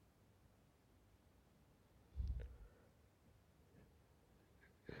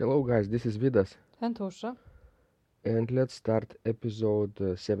Hello, guys, this is Vidas, And Usha. and let's start episode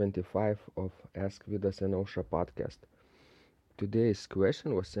 75 of Ask Vidas and Osha podcast. Today's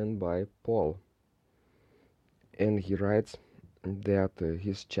question was sent by Paul, and he writes that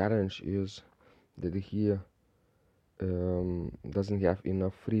his challenge is that he doesn't have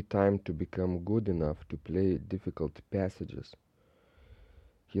enough free time to become good enough to play difficult passages.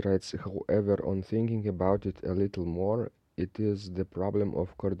 He writes, however, on thinking about it a little more, it is the problem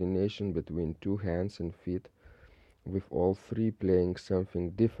of coordination between two hands and feet with all three playing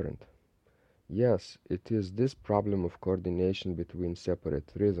something different. Yes, it is this problem of coordination between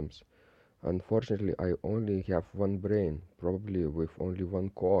separate rhythms. Unfortunately, I only have one brain, probably with only one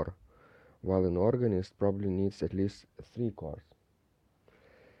core, while an organist probably needs at least three cores.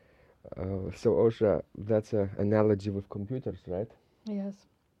 So, Osha, that's an analogy with computers, right? Yes.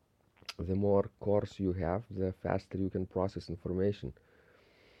 The more cores you have, the faster you can process information.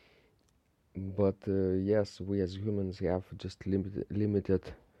 But yes, we as humans have just limited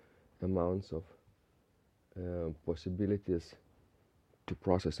amounts of possibilities to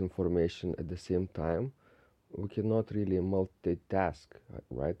process information at the same time. We cannot really multitask,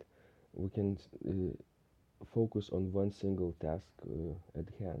 right? We can focus on one single task at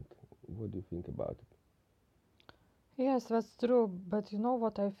hand. What do you think about it? Yes, that's true. But you know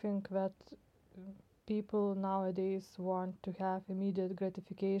what I think that people nowadays want to have immediate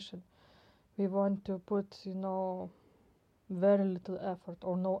gratification. We want to put, very little effort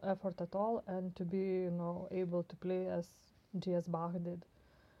or no effort at all and to be, able to play as G.S. Bach did.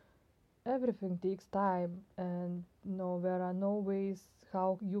 Everything takes time and there are no ways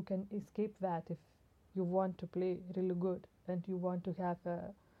how you can escape that if you want to play really good and you want to have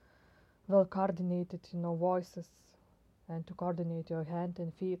a well coordinated, voices and to coordinate your hand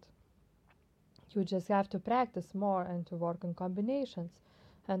and feet. You just have to practice more and to work in combinations.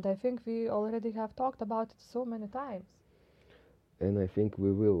 And I think we already have talked about it so many times. And I think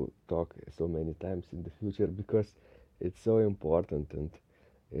we will talk so many times in the future because it's so important and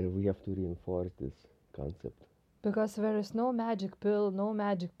we have to reinforce this concept. Because there is no magic pill, no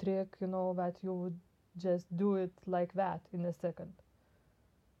magic trick, that you would just do it like that in a second.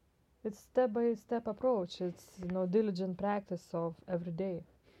 It's step by step approach. It's diligent practice of every day.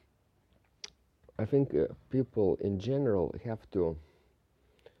 I think people in general have to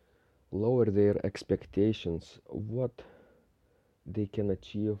lower their expectations what they can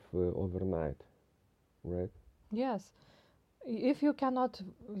achieve overnight, right? Yes, if you cannot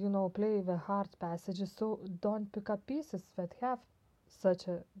play the hard passages, so don't pick up pieces that have such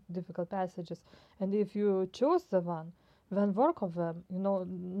a difficult passages. And if you choose the one, then work on them,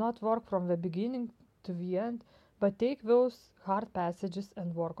 not work from the beginning to the end, but take those hard passages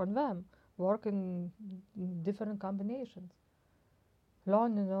and work on them, work in different combinations.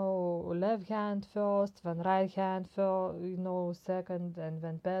 Learn, left hand first, then right hand first, second, and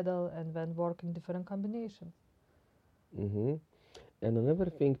then pedal, and then work in different combinations. Mm-hmm. And another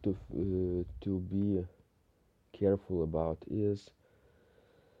thing to be careful about is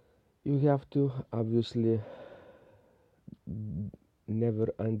you have to obviously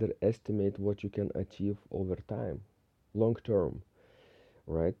never underestimate what you can achieve over time, long term,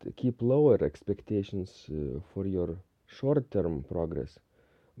 right? Keep lower expectations for your short term progress,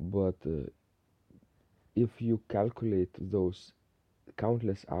 but if you calculate those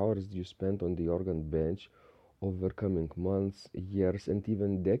countless hours you spent on the organ bench over coming months, years, and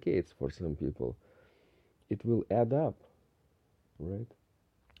even decades for some people, it will add up, right?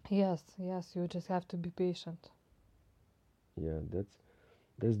 Yes, you just have to be patient. Yeah,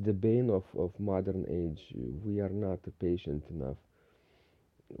 that's the bane of modern age. We are not patient enough,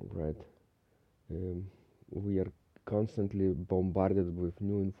 right? Um, we are constantly bombarded with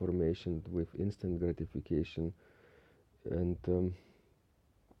new information, with instant gratification, and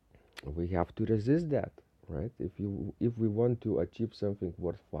we have to resist that, right? If we want to achieve something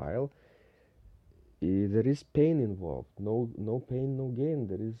worthwhile, there is pain involved. No pain, no gain.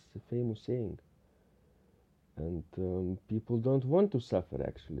 There is a famous saying, and people don't want to suffer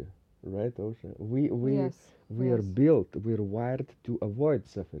actually, right, Osha? Yes, We are yes, built, we're wired to avoid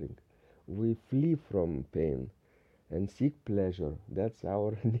suffering. We flee from pain and seek pleasure. That's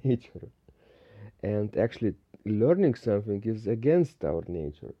our nature. And actually, learning something is against our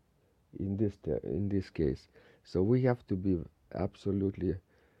nature in this case. So we have to be absolutely,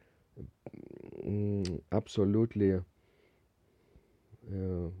 absolutely,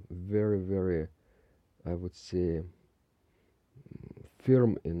 very, very, I would say,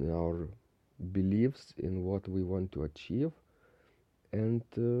 firm in our beliefs in what we want to achieve, and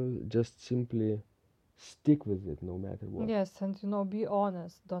just simply stick with it no matter what. Yes, and be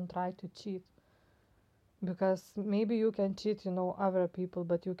honest. Don't try to cheat. Because maybe you can cheat, other people,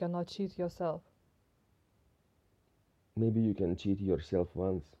 but you cannot cheat yourself. Maybe you can cheat yourself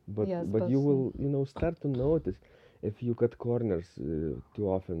once, but Yes, but but you will, start to notice if you cut corners too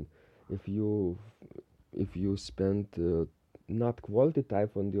often, if you spend not quality time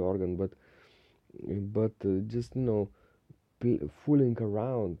on the organ, but just fooling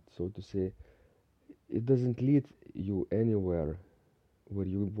around, so to say, it doesn't lead you anywhere where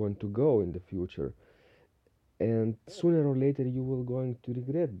you want to go in the future, and sooner or later you will going to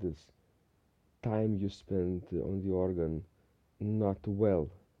regret this time you spent on the organ, not well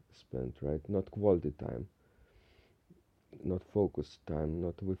spent, right? Not quality time, not focused time,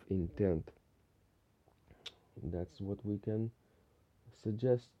 not with intent. That's what we can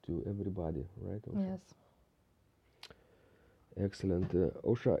suggest to everybody, right, Osha? yes. Excellent.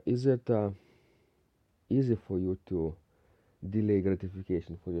 Osha, is it easy for you to delay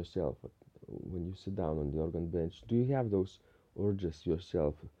gratification for yourself when you sit down on the organ bench? Do you have those urges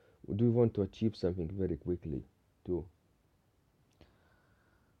yourself? Do you want to achieve something very quickly too?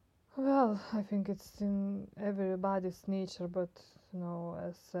 Well, I think it's in everybody's nature, but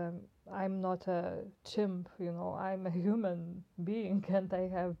as I'm not a chimp, I'm a human being and I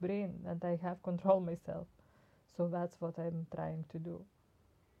have brain and I have control myself. So that's what I'm trying to do.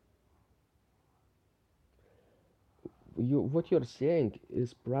 What you're saying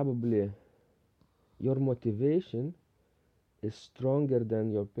is probably your motivation is stronger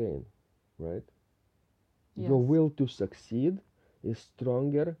than your pain, right? Yes. Your will to succeed is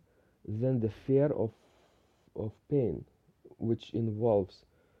stronger than the fear of pain, which involves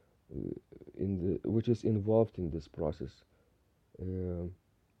which is involved in this process uh,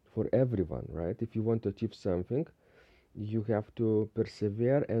 for everyone, right? If you want to achieve something, you have to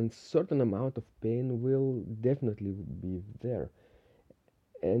persevere, and certain amount of pain will definitely be there,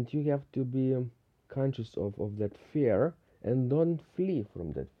 and you have to be conscious of that fear and don't flee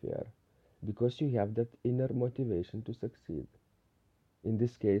from that fear, because you have that inner motivation to succeed, in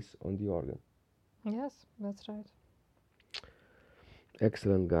this case on the organ. Yes, that's right.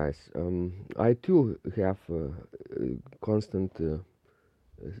 Excellent, guys. I too have constant you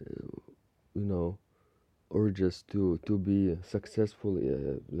know urges to be successful,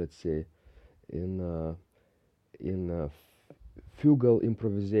 let's say, in fugal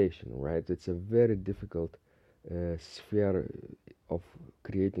improvisation, right? It's a very difficult sphere of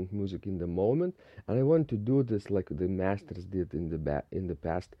creating music in the moment, and I want to do this like the masters did in the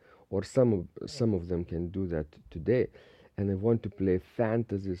past, or some of them can do that today. And I want to play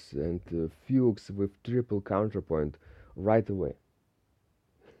fantasies and fugues with triple counterpoint right away.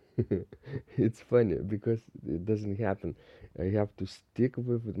 It's funny because it doesn't happen. I have to stick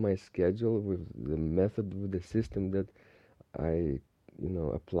with my schedule, with the method, with the system that I,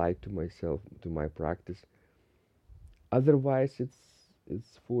 apply to myself, to my practice. Otherwise,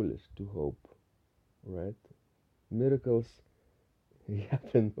 it's foolish to hope, right? Miracles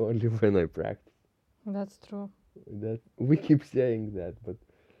happen only when I practice. That's true. That we keep saying that, but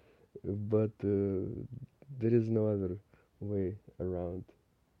there is no other way around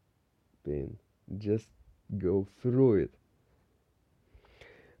pain. Just go through it.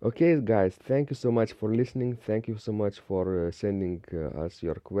 Okay, guys, thank you so much for listening. Thank you so much for sending us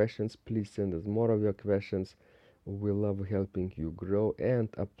your questions. Please send us more of your questions. We love helping you grow and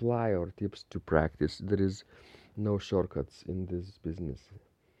apply our tips to practice. There is no shortcuts in this business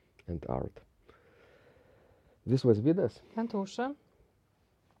and art. This was Vidas. And Osha,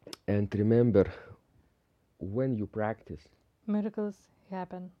 And remember, when you practice, miracles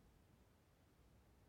happen.